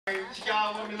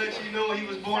Scott wanted me to let you know he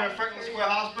was born at Franklin Square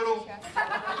Hospital.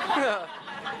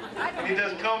 And he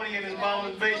does comedy in his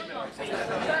mom's basement.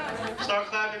 Start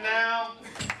clapping now.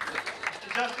 To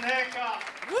Justin Hancock.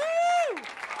 Woo!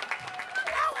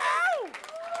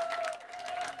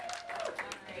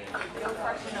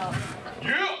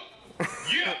 Yeah!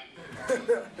 Yeah!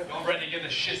 Y'all ready to get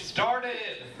this shit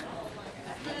started?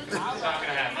 It's not gonna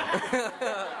happen.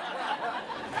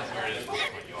 That's where it is.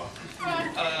 You are.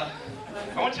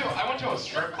 I went to a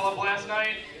strip club last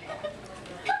night.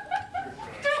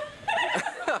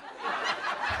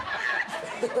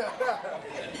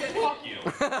 Fuck you.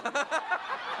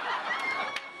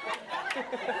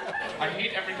 I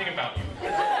hate everything about you.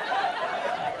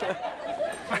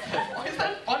 Why is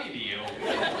that funny to you?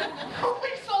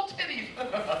 Holy salt titties!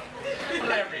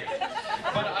 Whatever.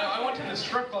 But I went to the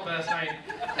strip club last night,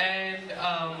 and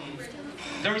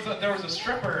there was a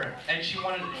stripper, and she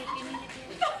wanted.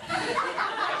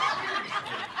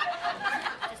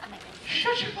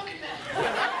 Shut your fucking mouth!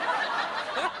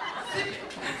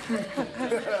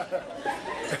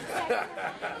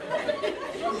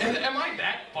 Am I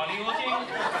that funny looking?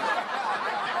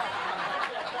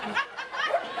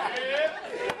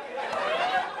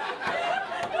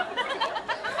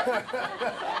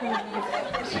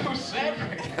 I'm so sad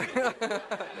right now.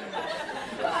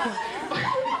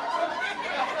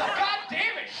 God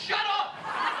damn it, shut up!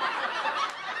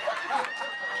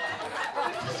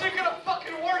 This isn't gonna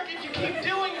fucking work if you keep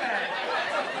doing that.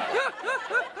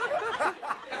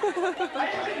 I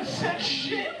haven't said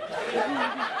shit.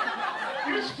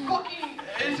 You're just fucking...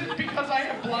 Is it because I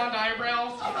have blonde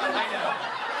eyebrows? I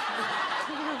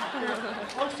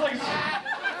know. Looks like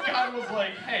God was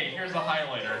like, hey, here's a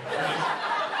highlighter.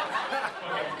 Just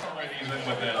fucking color these in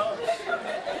with this.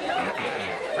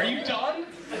 Are you done?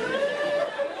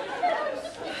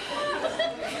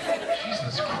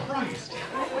 Jesus Christ.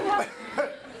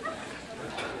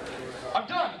 I'm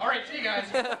done. Alright, see you guys.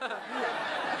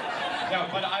 No,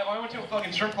 but I went to a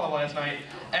fucking strip club last night,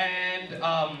 and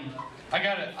I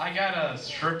got a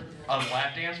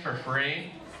lap dance for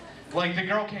free. Like, the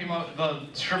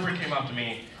stripper came up to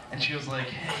me, and she was like,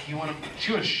 hey,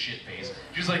 she was shit-faced.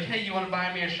 She was like, hey, you wanna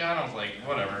buy me a shot? I was like,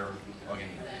 whatever.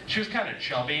 She was kind of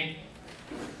chubby.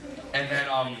 And then,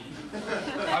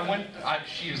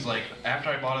 she was like, after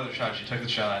I bought her the shot, she took the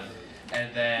shot,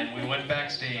 and then we went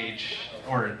backstage,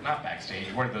 or not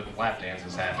backstage, where the lap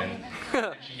dances happened,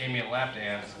 and she gave me a lap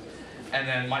dance, and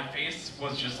then my face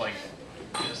was just like,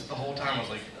 the whole time I was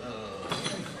like,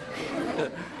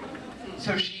 ugh.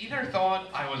 So she either thought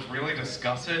I was really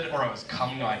disgusted, or I was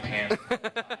coming to my pants.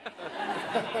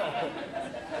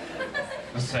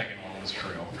 The second one was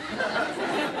true.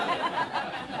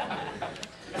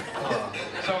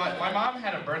 So my mom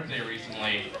had a birthday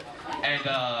recently, and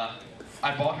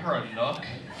I bought her a Nook.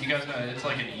 You guys know, it's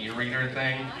like an e-reader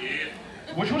thing.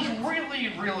 Which was really,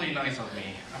 really nice of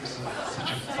me. I'm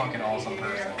such a fucking awesome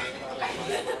person.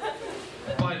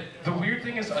 But the weird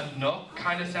thing is, a Nook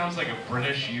kind of sounds like a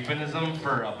British euphemism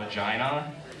for a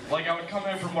vagina. Like, I would come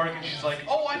in from work and she's like,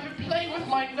 oh, I've been playing with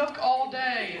my Nook all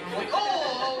day. And I'm like,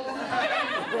 oh.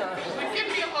 She's like, give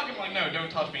me a hug. I'm like, no,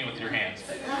 don't touch me with your hands.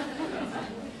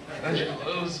 And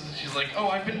she's like, oh,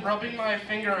 I've been rubbing my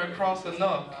finger across the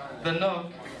Nook,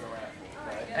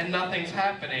 and nothing's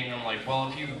happening. I'm like, well,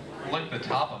 if you lick the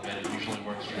top of it, it usually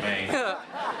works for me.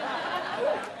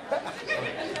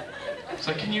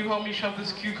 So can you help me shove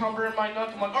this cucumber in my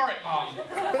Nook? I'm like, all right, Mom.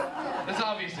 It's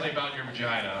obviously about your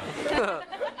vagina.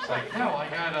 She's like, no, I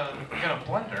got a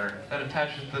blender that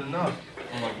attaches to the Nook.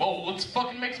 I'm like, well, let's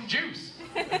fucking make some juice.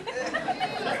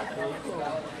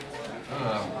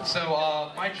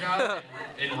 My job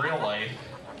in real life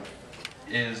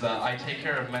is I take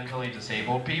care of mentally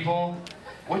disabled people,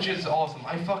 which is awesome.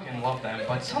 I fucking love them,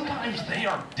 but sometimes they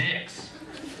are dicks.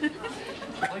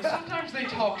 Like, sometimes they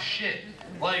talk shit.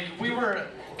 Like, we were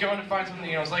going to find something,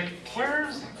 and I was like,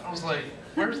 where's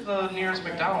the nearest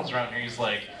McDonald's around here? He's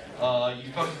like,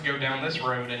 you fucking go down this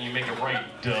road and you make a right,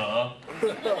 duh.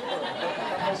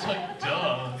 I was like,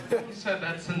 duh. He said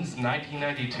that since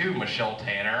 1992, Michelle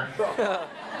Tanner.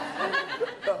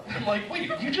 I'm like,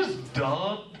 wait, you just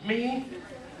dubbed me?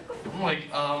 I'm like,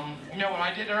 you know what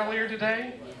I did earlier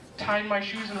today? Tied my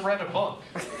shoes and read a book.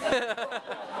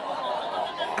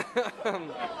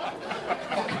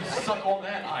 Fucking suck all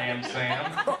that, I am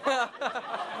Sam.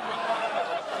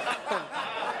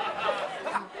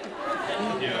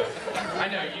 Yeah, I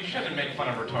know, you shouldn't make fun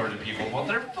of retarded people. Well,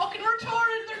 they're fucking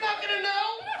retarded, they're not gonna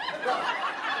know!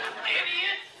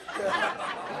 Idiots!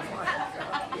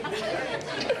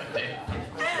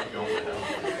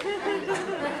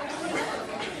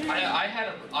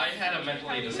 I had a a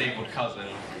mentally disabled cousin,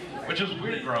 which was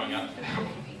weird growing up.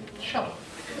 Shut up.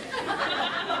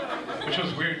 Which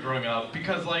was weird growing up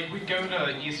because like we'd go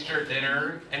to Easter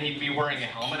dinner and he'd be wearing a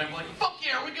helmet. I'm like, fuck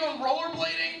yeah, are we going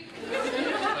rollerblading?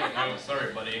 Like, no,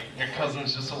 sorry, buddy. Your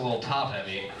cousin's just a little top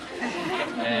heavy.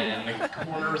 And the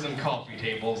corners and coffee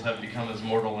tables have become his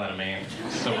mortal enemy.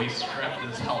 So we strapped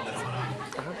his helmet on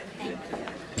him.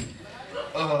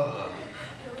 How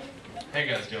you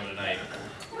guys doing tonight?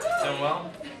 Doing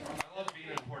well? I love being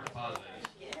in Port Deposit.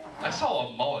 I saw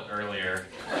a mullet earlier.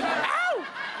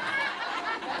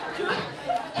 Dude,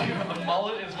 a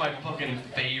mullet is my fucking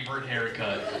favorite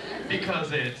haircut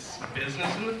because it's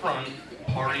business in the front,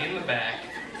 party in the back,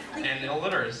 and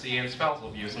illiteracy and spousal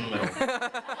abuse in the middle.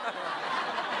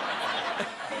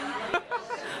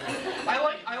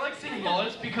 I like seeing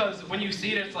mullets because when you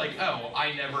see it, it's like, oh,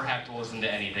 I never have to listen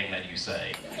to anything that you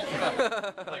say.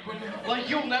 Like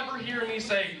you'll never hear me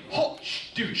say, oh,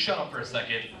 dude, shut up for a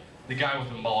second. The guy with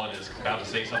the mullet is about to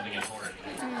say something important.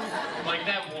 Like,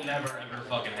 that will never, ever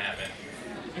fucking happen.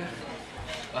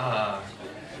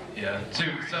 Yeah.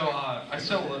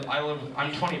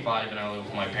 I'm 25 and I live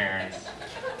with my parents.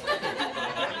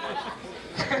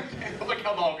 Look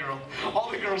how all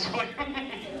the girls are like,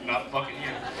 not fucking you.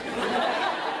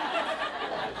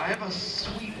 I have a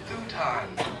sweet futon.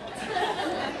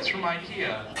 It's from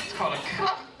IKEA. It's called a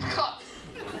cup.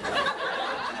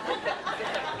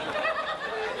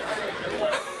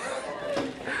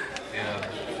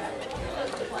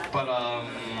 But I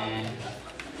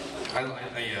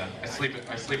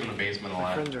sleep in the basement a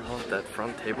lot. Friends are off that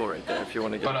front table right there. If you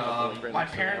want to get. But my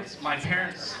parents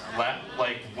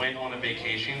went on a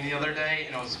vacation the other day,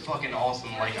 and it was fucking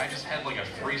awesome. Like I just had like a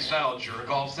freestyle jerk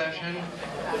off session.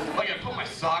 Like I put my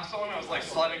socks on, I was like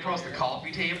sliding across the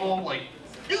coffee table, like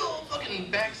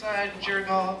fucking backside jerk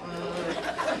off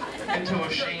into a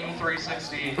Shane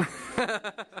 360.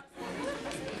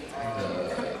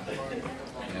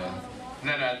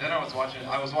 Then I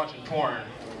was watching porn,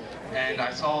 and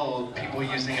I saw people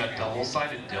using a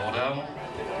double-sided dildo.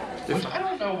 Which I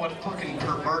don't know what fucking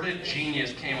perverted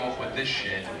genius came up with this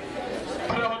shit.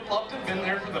 But I would love to have been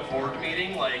there for the board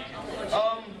meeting, like,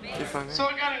 so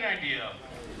I got an idea.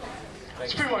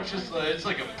 It's pretty much just, it's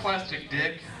like a plastic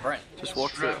dick. Right. Just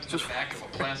walk through it. Strapped to the back of a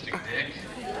plastic dick.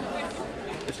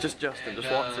 It's just Justin. Just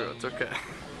walk through it. It's okay.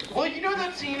 Well, you know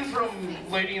that scene from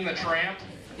Lady and the Tramp?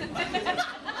 Where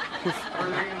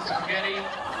they're eating spaghetti?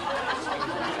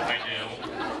 I do.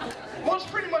 Well, it's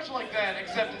pretty much like that,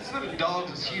 except instead of dogs,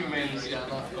 it's humans.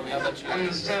 And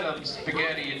instead of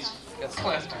spaghetti, it's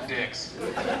plastic dicks.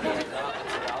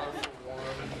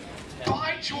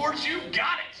 By George, you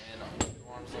got it!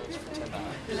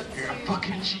 You're a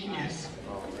fucking genius.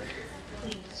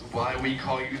 That's why we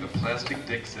call you the Plastic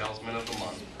Dick Salesman of the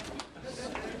Month.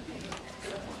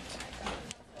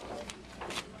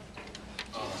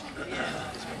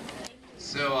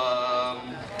 So, I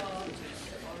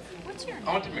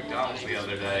went to McDonald's the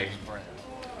other day,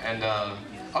 and I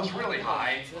was really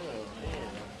high.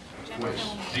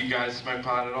 Do you guys smoke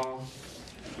pot at all?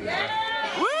 Yeah.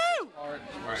 Woo! Alright,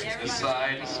 this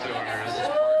side is stoners.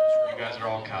 You guys are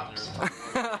all cops. Just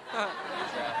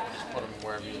put them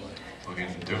wherever you like. Okay,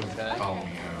 don't follow me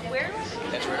out. Where?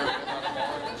 That's right over on the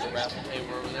bar. There's a raffle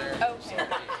table over there. I Oh.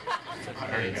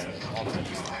 already got it.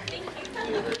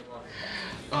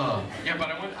 Yeah, but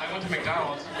I went to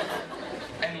McDonald's,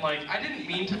 and like I didn't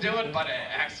mean to do it, but I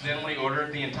accidentally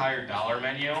ordered the entire dollar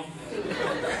menu,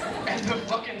 and the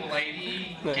fucking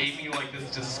lady gave me like this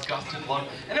disgusted look,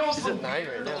 and it was the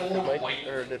weird old white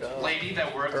lady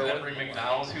that worked at every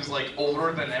McDonald's who's like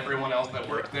older than everyone else that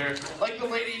worked there, like the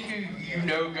lady who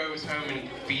goes home and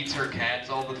feeds her cats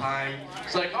all the time.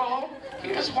 She's like, oh,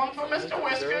 here's one for Mr.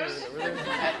 Whiskers, and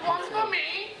one for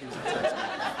me.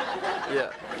 Yeah,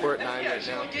 we're at 9 right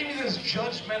She now. like gave me this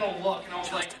judgmental look, and I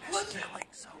was like, listen,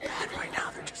 So bad right now,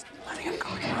 they're just letting him go.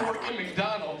 you work at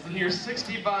McDonald's and you're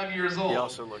 65 years old. He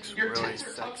also looks Your really tits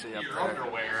are tucked sexy into up your there.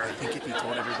 underwear. I think if you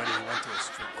told everybody you went to a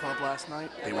strip club last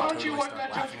night, they would Why don't you totally wipe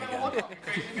start that laughing judgmental look again. off your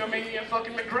face and go make me a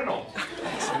fucking McGriddle?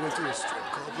 So you went to a strip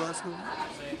club last night?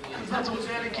 Because that's what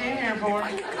Daddy came here for.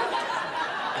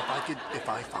 If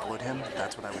I followed him,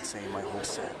 that's what I would say in my whole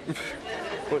set.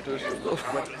 How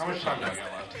much time do I got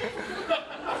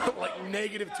left? Like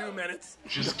 -2 minutes.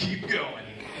 Just keep going.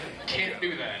 Can't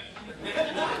do that. I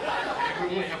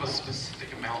only have a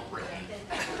specific amount written.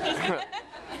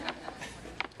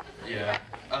 Yeah.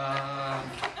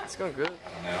 It's going good.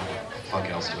 No. Fuck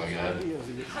else do I got?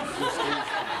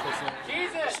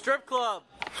 Strip club.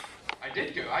 I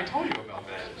did go. I told you about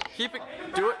that. Keep it.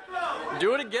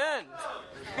 Do it again.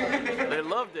 They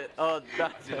loved it. Oh,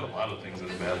 that's I did a lot of things in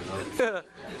the bathtub.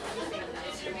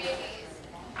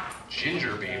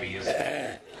 Ginger babies.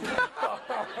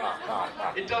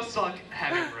 It does suck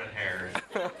having red hair.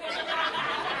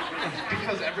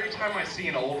 Because every time I see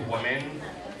an old woman,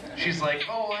 she's like,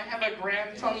 "Oh, I have a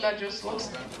grandson that just looks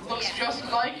just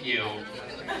like you."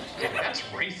 Dude, that's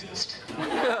racist.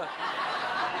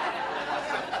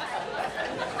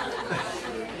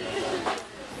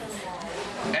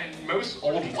 And most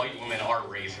old white women are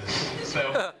racist,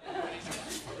 so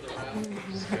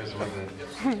just goes with it.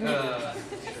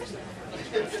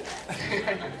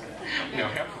 No,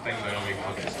 half the things I don't make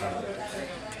fucking sense.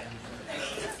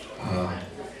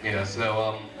 Yeah,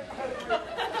 so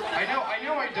I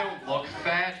know I don't look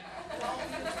fat,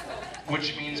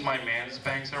 which means my man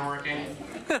spanks are working.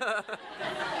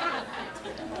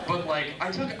 But like,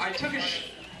 I took a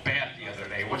bath the other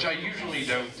day, which I usually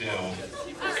don't do.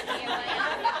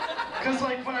 Cause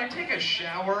like when I take a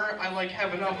shower, I like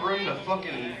have enough room to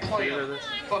fucking play a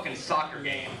fucking soccer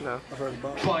game. No.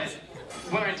 But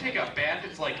when I take a bath,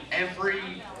 it's like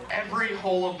every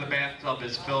hole of the bathtub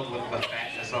is filled with the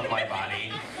fatness of my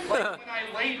body. Like when I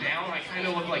lay down, I kind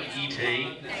of look like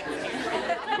E.T.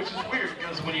 Which is weird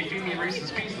because when you feed me Reese's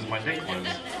Pieces, my dick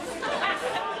lives.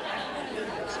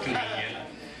 It's convenient.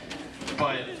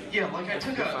 But yeah, like I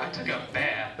took a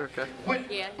bath. Okay.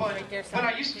 But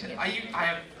I used to. I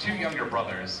have two younger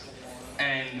brothers,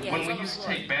 and when we used to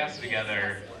take baths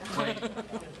together, like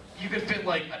you could fit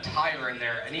like a tire in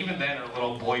there, and even then, our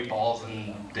little boy balls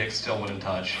and dicks still wouldn't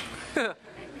touch.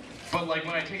 But like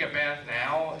when I take a bath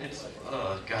now, it's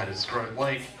God, it's gross.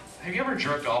 Like, have you ever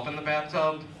jerked off in the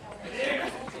bathtub?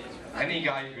 Any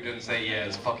guy who didn't say yeah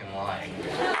is fucking lying.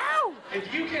 Ow!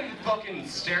 If you can fucking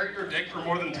stare at your dick for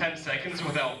more than 10 seconds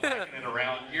without backing it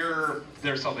around,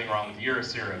 there's something wrong with you. You're a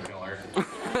serial killer.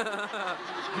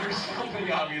 There's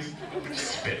something obvious.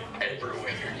 Just spit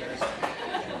everywhere.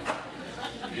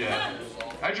 Yeah.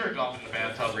 I jerked off in the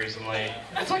bathtub recently.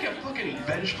 It's like a fucking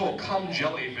vengeful cum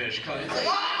jellyfish. Cause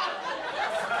ah!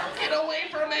 Get away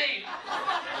from me!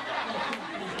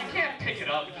 You can't pick it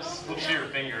up, it just slips through your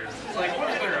fingers. It's like, what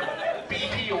is there, a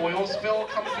BP oil spill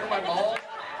coming through my balls?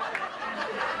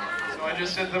 So I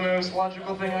just did the most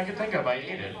logical thing I could think of. I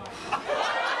ate it.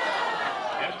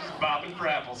 Yep, just bobbing for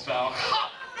apple style.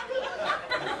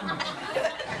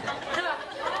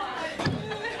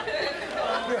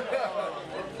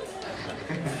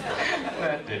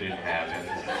 That didn't happen.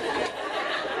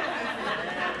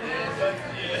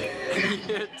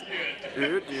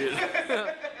 You did.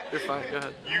 You're fine, go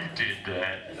ahead. You did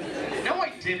that. No,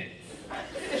 I didn't.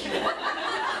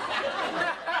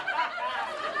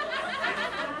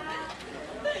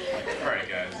 Alright,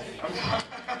 guys.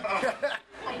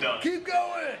 I'm done. Keep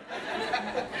going.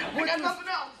 I got nothing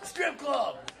else. Strip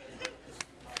club.